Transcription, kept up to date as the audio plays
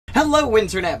Hello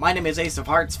Internet, my name is Ace of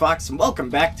Hearts Fox and welcome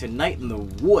back to Night in the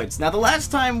Woods. Now the last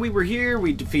time we were here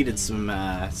we defeated some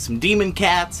demon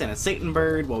cats and a Satan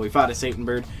bird. Well, we fought a Satan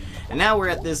bird. And now we're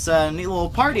at this neat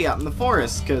little party out in the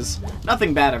forest, because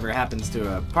nothing bad ever happens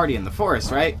to a party in the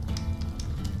forest, right?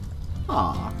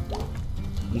 Aw.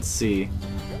 Let's see.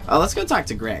 Oh, let's go talk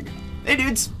to Greg. Hey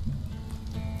dudes!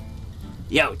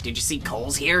 Yo, did you see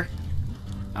Cole's here?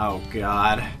 Oh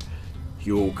god.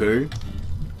 You okay?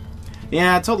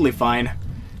 Yeah, totally fine.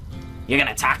 You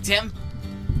gonna talk to him?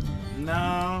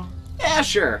 No. Yeah,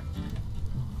 sure.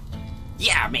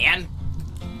 Yeah, man.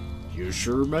 You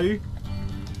sure, mate?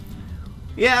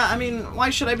 Yeah, I mean, why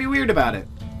should I be weird about it?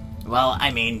 Well,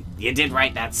 I mean, you did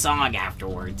write that song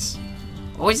afterwards.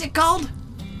 What was it called?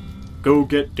 Go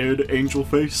Get Dead, Angel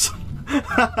Face.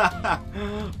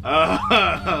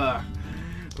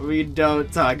 We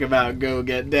don't talk about Go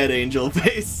Get Dead, Angel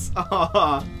Face.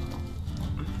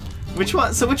 Which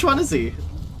one? So which one is he?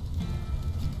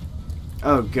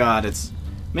 Oh god, it's...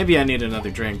 Maybe I need another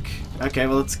drink. Okay,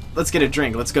 well let's get a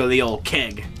drink. Let's go to the old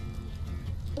keg.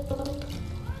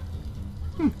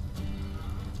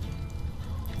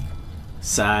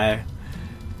 Sigh.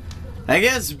 I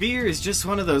guess beer is just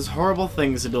one of those horrible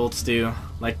things adults do.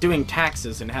 Like doing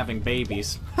taxes and having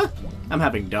babies. I'm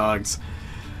having dogs.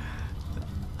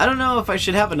 I don't know if I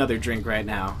should have another drink right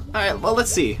now. Alright, well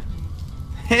let's see.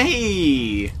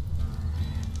 Hey!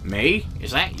 Me?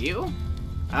 Is that you?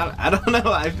 I don't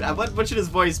know. What should his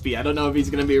voice be? I don't know if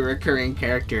he's gonna be a recurring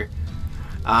character.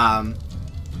 Wow,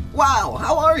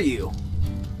 how are you?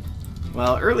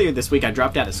 Well, earlier this week I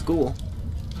dropped out of school.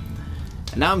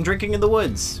 And now I'm drinking in the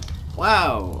woods.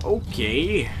 Wow,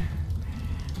 okay.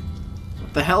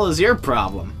 What the hell is your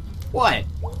problem? What?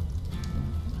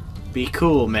 Be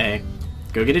cool, May.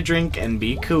 Go get a drink and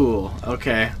be cool.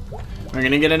 Okay. We're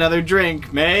gonna get another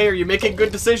drink. May, are you making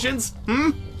good decisions?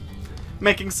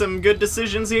 Making some good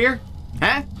decisions here?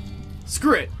 Huh?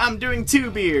 Screw it. I'm doing 2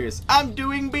 beers. I'm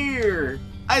doing beer.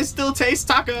 I still taste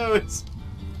tacos.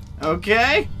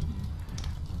 Okay?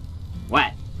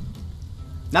 What?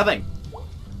 Nothing.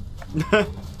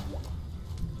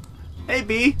 Hey,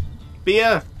 B.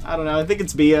 Bia. I don't know. I think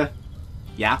it's Bia.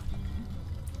 Yeah?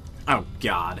 Oh,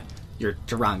 God. You're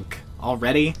drunk.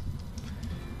 Already?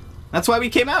 That's why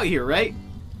we came out here, right?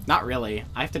 Not really.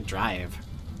 I have to drive.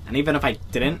 And even if I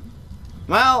didn't,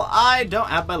 well, I don't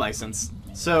have my license.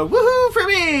 So, woohoo for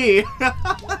me!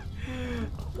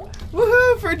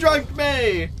 Woohoo for Drunk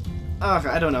May! Ugh,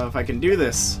 I don't know if I can do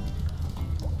this.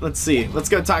 Let's see. Let's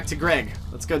go talk to Greg.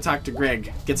 Let's go talk to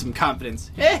Greg. Get some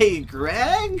confidence. Hey,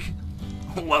 Greg!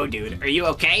 Whoa, dude. Are you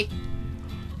okay?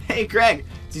 Hey, Greg.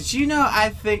 Did you know I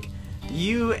think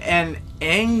you and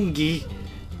Angie...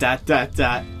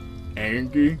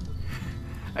 Angie?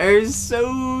 Are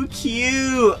so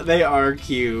cute. They are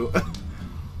cute.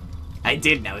 I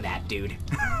did know that, dude.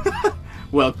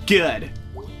 Well, good.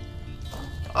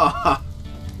 Oh.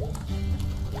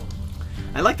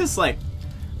 I like this, like,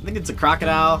 I think it's a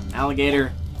crocodile,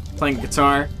 alligator, playing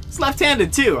guitar. It's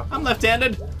left-handed, too. I'm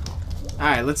left-handed.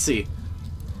 Alright, let's see.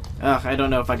 Ugh, I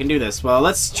don't know if I can do this. Well,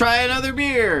 let's try another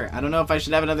beer. I don't know if I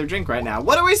should have another drink right now.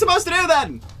 What are we supposed to do,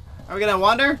 then? Are we gonna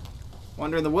wander?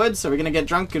 Wander in the woods? Are we gonna get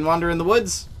drunk and wander in the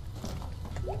woods?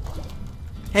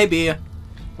 Hey, Bia.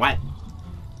 What?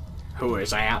 Who is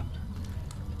that?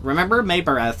 Remember May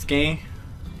Barethke?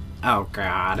 Oh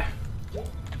God.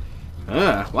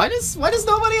 Why does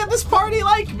nobody at this party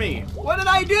like me? What did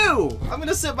I do? I'm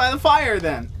gonna sit by the fire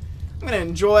then. I'm gonna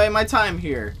enjoy my time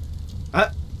here.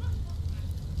 That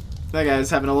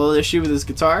guy's having a little issue with his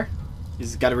guitar.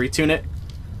 He's got to retune it.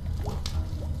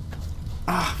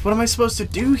 What am I supposed to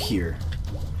do here?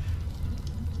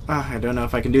 I don't know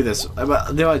if I can do this.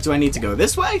 Do I need to go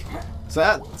this way? Is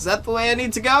that the way I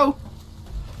need to go?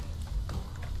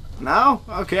 No?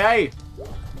 Okay.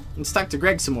 Let's talk to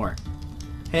Greg some more.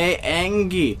 Hey,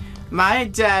 Angie. My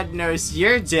dad knows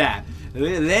your dad.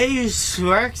 They used to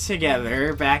work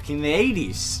together back in the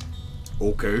 80s.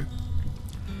 Okay.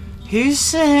 He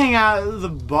used to hang out at the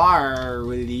bar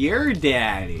with your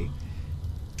daddy.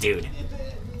 Dude,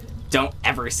 don't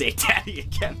ever say daddy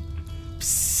again.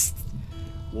 Psst.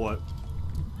 What?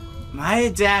 My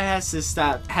dad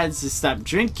had to stop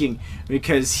drinking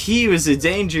because he was a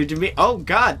danger to me. Oh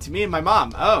God, to me and my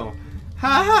mom. Oh.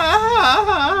 Ha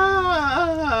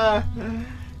ha ha.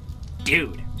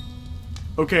 Dude.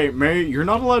 Okay, May, you're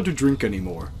not allowed to drink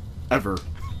anymore. Ever.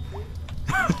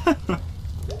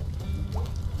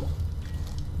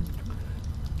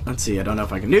 Let's see, I don't know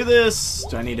if I can do this.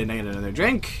 Do I need to get another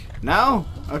drink? No?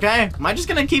 Okay. Am I just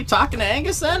gonna keep talking to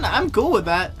Angus then? I'm cool with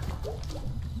that.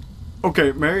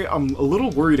 Okay, Mary, I'm a little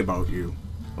worried about you.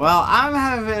 Well, I'm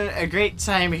having a great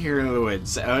time here in the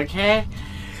woods, okay?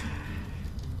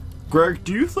 Greg,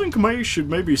 do you think May should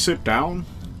maybe sit down?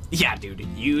 Yeah, dude,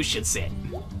 you should sit.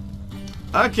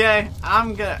 Okay,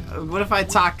 what if I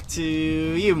talk to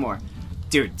you more?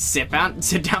 Dude, sit down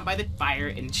by the fire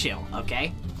and chill,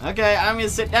 okay? Okay, I'm gonna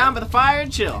sit down by the fire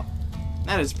and chill.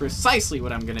 That is precisely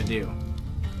what I'm gonna do.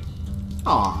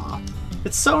 Aw,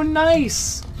 it's so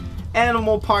nice.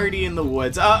 Animal party in the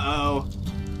woods. Uh-oh.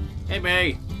 Hey,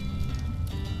 May.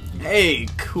 Hey,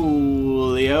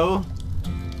 Coolio.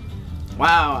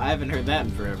 Wow, I haven't heard that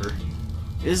in forever.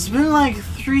 It's been like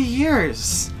 3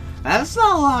 years. That's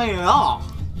not long at all.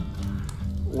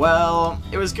 Well,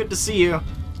 it was good to see you.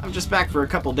 I'm just back for a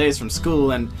couple days from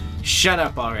school and... Shut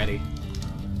up already.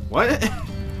 What?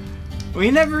 We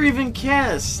never even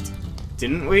kissed.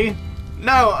 Didn't we?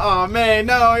 No, oh May,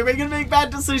 no, we're gonna make bad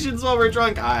decisions while we're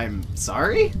drunk. I'm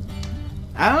sorry?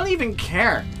 I don't even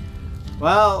care.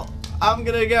 Well, I'm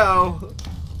gonna go.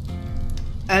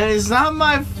 And it's not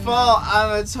my fault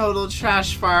I'm a total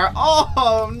trash fire.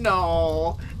 Oh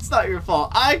no, it's not your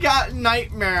fault. I got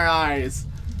nightmare eyes.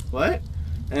 What?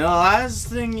 And the last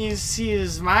thing you see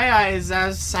is my eyes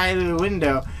outside of the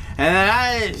window. And then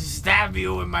I stab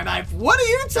you with my knife. What are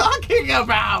you talking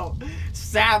about?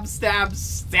 Stab, stab,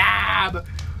 stab.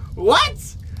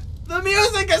 What? The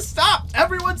music has stopped.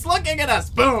 Everyone's looking at us.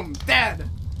 Boom, dead.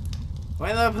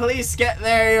 When the police get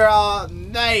there, you're all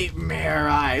nightmare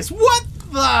eyes. What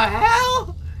the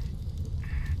hell?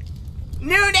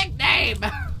 New nickname.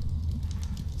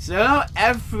 So don't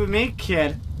F with me,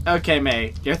 kid. Okay,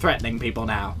 May, you're threatening people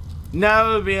now.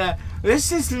 No,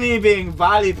 this is me being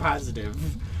body positive.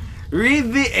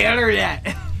 Read the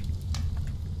internet.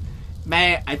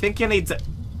 May, I think you need to...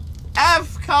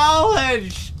 F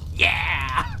college!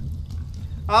 Yeah!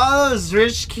 All those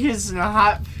rich kids and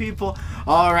hot people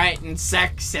all writing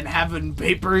sex and having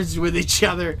papers with each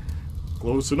other.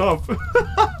 Close enough.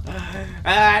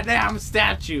 That damn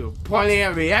statue pointing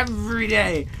at me every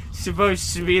day.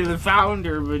 Supposed to be the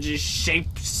founder, but just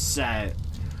shapes it.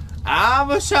 I'm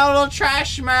a total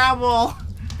trash marble.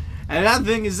 And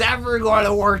nothing is ever going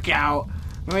to work out.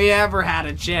 We ever had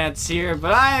a chance here,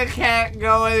 but I can't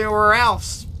go anywhere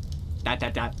else. ...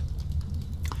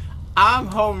 I'm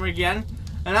home again,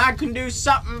 and I can do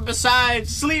something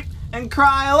besides sleep and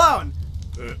cry alone.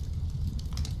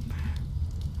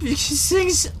 Because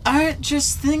things aren't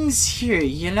just things here,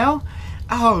 you know?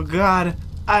 Oh god,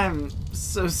 I'm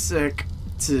so sick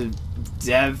to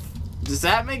death. Does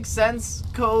that make sense,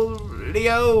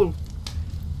 Coolio?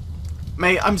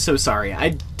 May, I'm so sorry. I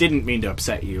didn't mean to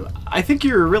upset you. I think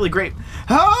you're really great.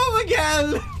 Home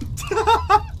again!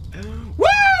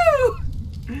 Woo!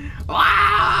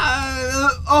 Ah!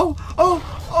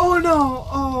 Oh no!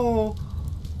 Oh!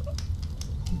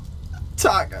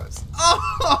 Tacos.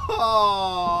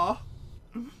 Oh!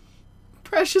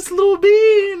 Precious little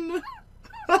bean!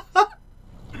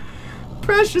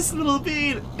 Precious little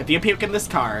bean! If you puke in this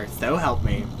car, so help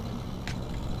me.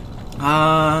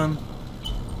 I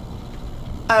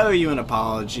owe you an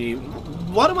apology.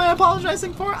 What am I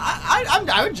apologizing for?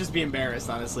 I would just be embarrassed,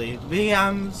 honestly.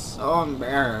 I'm so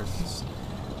embarrassed.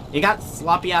 You got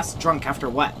sloppy ass drunk after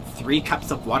what? 3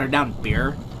 cups of watered down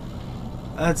beer?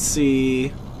 Let's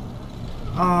see.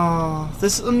 Oh,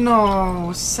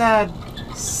 no, sad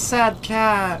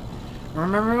cat.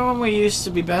 Remember when we used to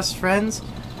be best friends?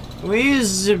 We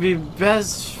used to be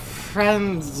best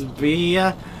friends, B.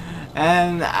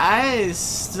 And I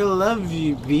still love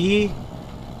you, B.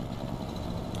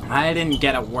 I didn't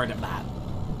get a word of that.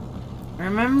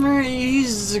 Remember, you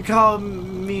used to call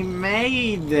me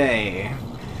Mayday,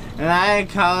 and I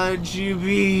called you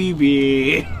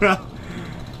BB.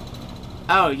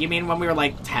 Oh, you mean when we were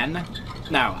like 10?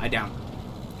 No, I don't.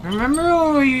 Remember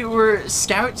when we were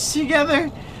scouts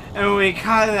together, and we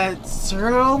caught that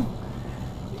turtle?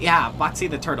 Yeah, Boxy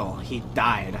the turtle. He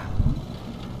died.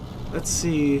 Let's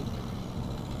see.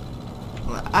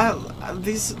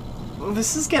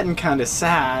 This is getting kind of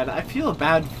sad. I feel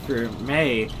bad for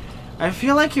May. I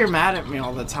feel like you're mad at me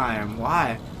all the time.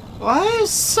 Why? Why are you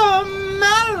so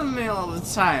mad at me all the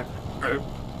time?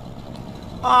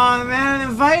 Aw,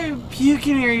 man, if I puke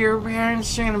in here, your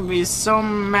parents are gonna be so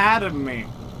mad at me.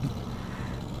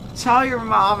 Tell your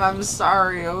mom I'm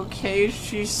sorry, okay?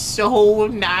 She's so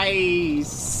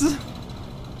nice.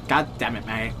 God damn it,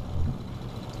 May.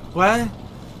 What?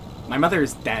 My mother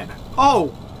is dead. Oh!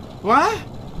 What?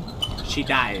 She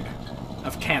died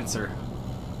of cancer.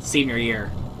 Senior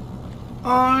year.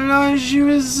 Oh no, she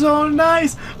was so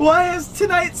nice. Why is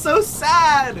tonight so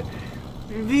sad?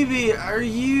 Vivi, are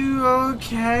you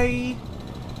okay?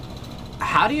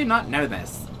 How do you not know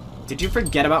this? Did you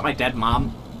forget about my dead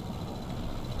mom?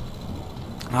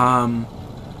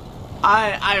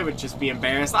 I would just be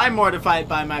embarrassed. I'm mortified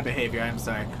by my behavior. I'm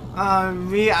sorry.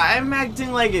 I'm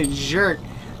acting like a jerk.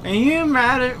 Are you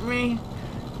mad at me?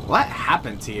 What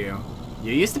happened to you?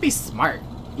 You used to be smart.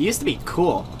 You used to be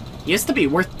cool. You used to be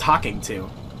worth talking to.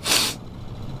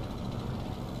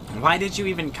 Why did you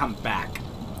even come back?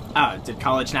 Oh, did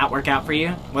college not work out for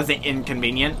you? Was it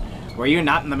inconvenient? Were you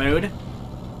not in the mood?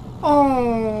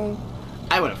 Oh,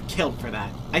 I would have killed for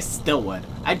that. I still would.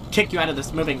 I'd kick you out of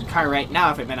this moving car right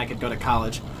now if it meant I could go to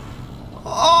college.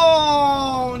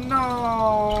 Oh, no.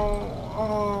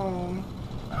 Oh.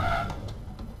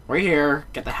 We're here.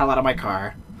 Get the hell out of my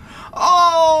car.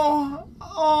 Oh.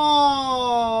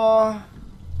 Oh.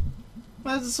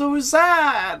 That's so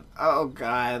sad. Oh,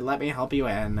 God. Let me help you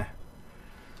in.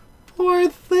 Poor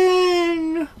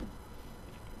thing.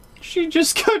 She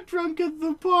just got drunk at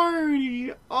the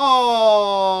party.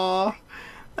 Oh.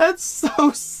 That's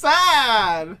so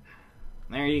sad.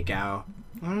 There you go.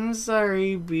 I'm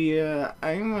sorry, Bia.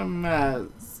 I'm a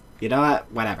mess. You know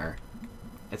what? Whatever.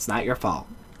 It's not your fault.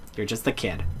 You're just a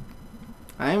kid.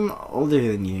 I'm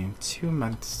older than you. 2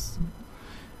 months.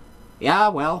 Yeah,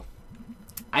 well,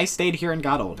 I stayed here and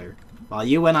got older, while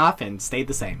you went off and stayed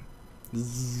the same.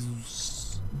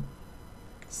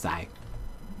 Sigh.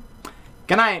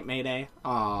 Good night, Mayday.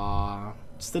 Aww.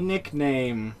 It's the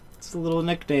nickname. It's a little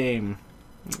nickname.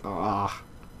 Aww.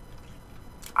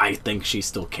 I think she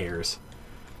still cares.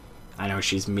 I know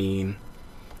she's mean.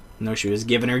 I know she was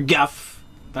giving her guff,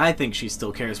 but I think she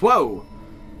still cares. Whoa!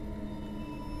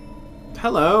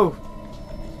 Hello.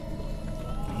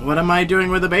 What am I doing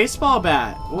with a baseball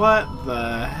bat? What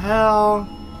the hell?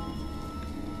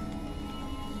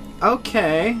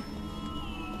 Okay.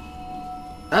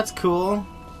 That's cool.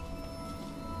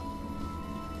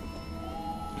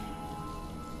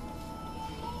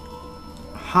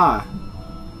 Huh.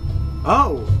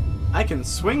 Oh, I can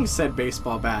swing said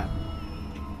baseball bat.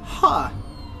 Huh.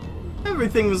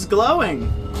 Everything was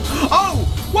glowing. Oh!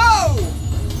 Whoa!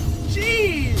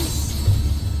 Jeez!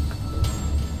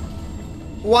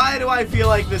 Why do I feel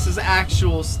like this is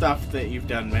actual stuff that you've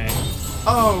done, May?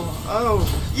 Oh,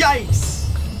 yikes!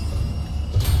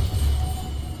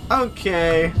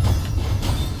 Okay.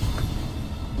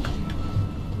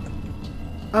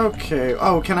 Okay.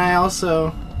 Oh, can I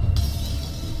also...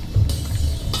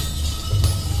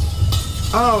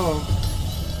 Oh.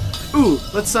 Ooh,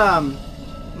 let's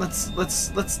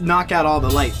knock out all the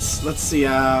lights. Let's see,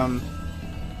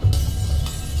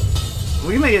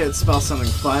 we may get it spell something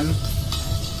fun.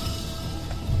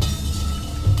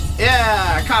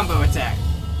 Yeah, combo attack.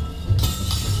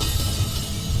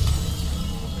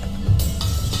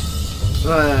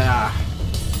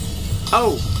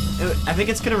 Oh, I think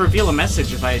it's gonna reveal a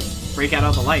message if I break out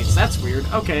all the lights. That's weird.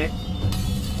 Okay.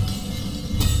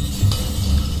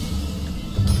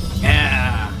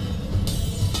 Yeah.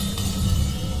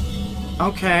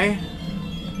 Okay.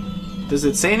 Does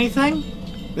it say anything?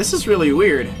 This is really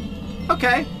weird.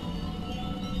 Okay.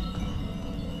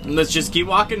 Let's just keep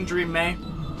walking, Dream May.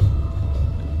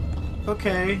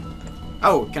 Okay.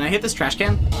 Oh, can I hit this trash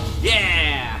can?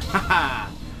 Yeah!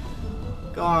 Haha!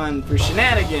 Going for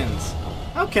shenanigans.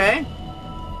 Okay.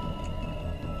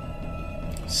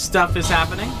 Stuff is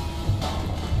happening.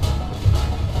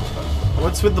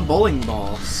 What's with the bowling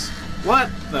balls? What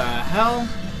the hell?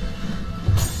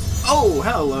 Oh,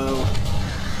 hello.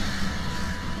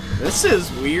 This is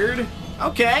weird.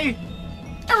 Okay.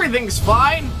 Everything's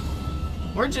fine.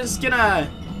 We're just gonna...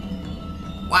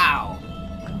 Wow.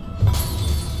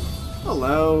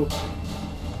 Hello.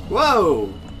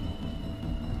 Whoa.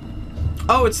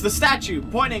 Oh, it's the statue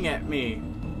pointing at me.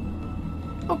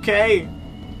 Okay.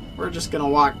 We're just gonna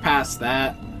walk past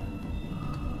that.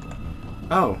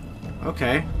 Oh.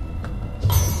 Okay.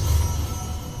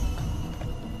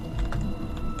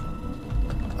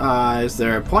 Is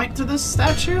there a point to this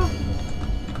statue?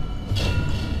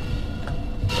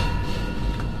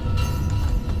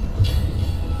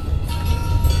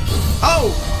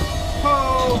 Oh!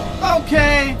 Oh!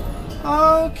 Okay!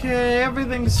 Okay,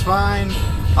 everything's fine.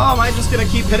 Oh, am I just gonna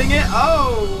keep hitting it?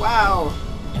 Oh, wow.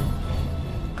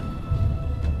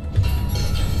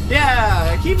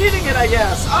 Yeah, keep hitting it, I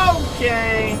guess.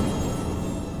 Okay.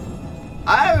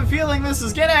 I have a feeling this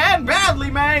is gonna end badly,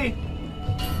 May.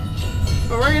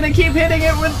 But we're gonna keep hitting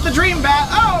it with the dream bat.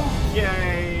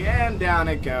 Okay, and down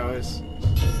it goes.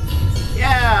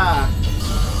 Yeah.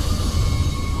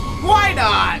 Why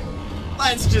not?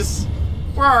 Let's just...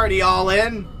 We're already all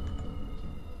in.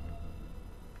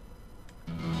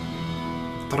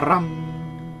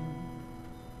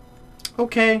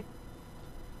 Okay.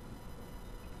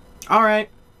 Alright.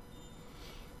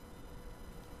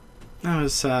 That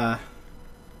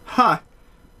Huh.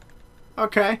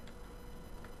 Okay.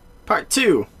 Part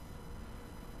 2.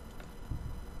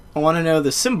 I want to know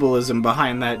the symbolism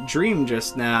behind that dream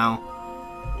just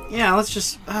now. Yeah, let's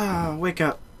just wake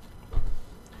up.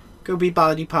 Go be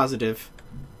body positive.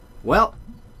 Well,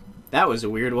 that was a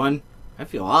weird one. I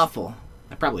feel awful.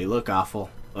 I probably look awful.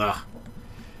 Ugh.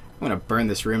 I'm gonna burn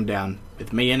this room down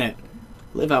with me in it.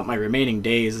 Live out my remaining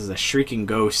days as a shrieking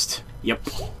ghost. Yep.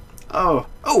 Oh,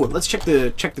 let's check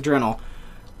the journal.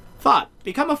 Thought,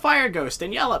 become a fire ghost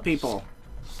and yell at people.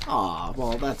 Aw,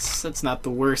 well, that's not the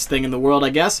worst thing in the world, I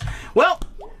guess. Well,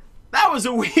 that was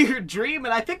a weird dream,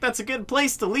 and I think that's a good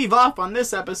place to leave off on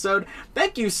this episode.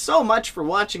 Thank you so much for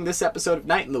watching this episode of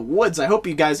Night in the Woods. I hope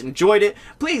you guys enjoyed it.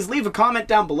 Please leave a comment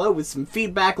down below with some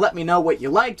feedback. Let me know what you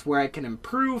liked, where I can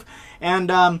improve. And,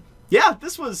 yeah,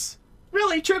 this was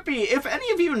really trippy. If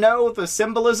any of you know the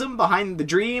symbolism behind the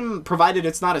dream, provided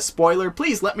it's not a spoiler,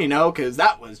 please let me know, because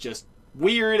that was just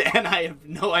weird, and I have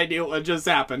no idea what just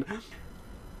happened.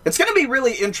 It's going to be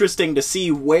really interesting to see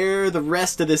where the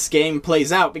rest of this game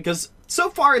plays out, because so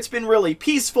far it's been really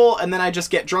peaceful, and then I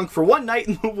just get drunk for one night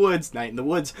in the woods,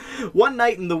 one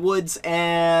night in the woods,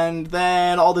 and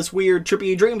then all this weird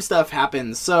trippy dream stuff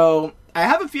happens. So I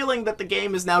have a feeling that the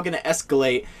game is now going to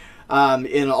escalate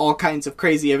in all kinds of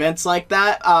crazy events like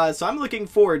that, so I'm looking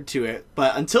forward to it.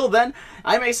 But until then,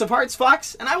 I'm Ace of Hearts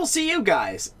Fox, and I will see you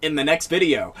guys in the next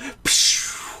video.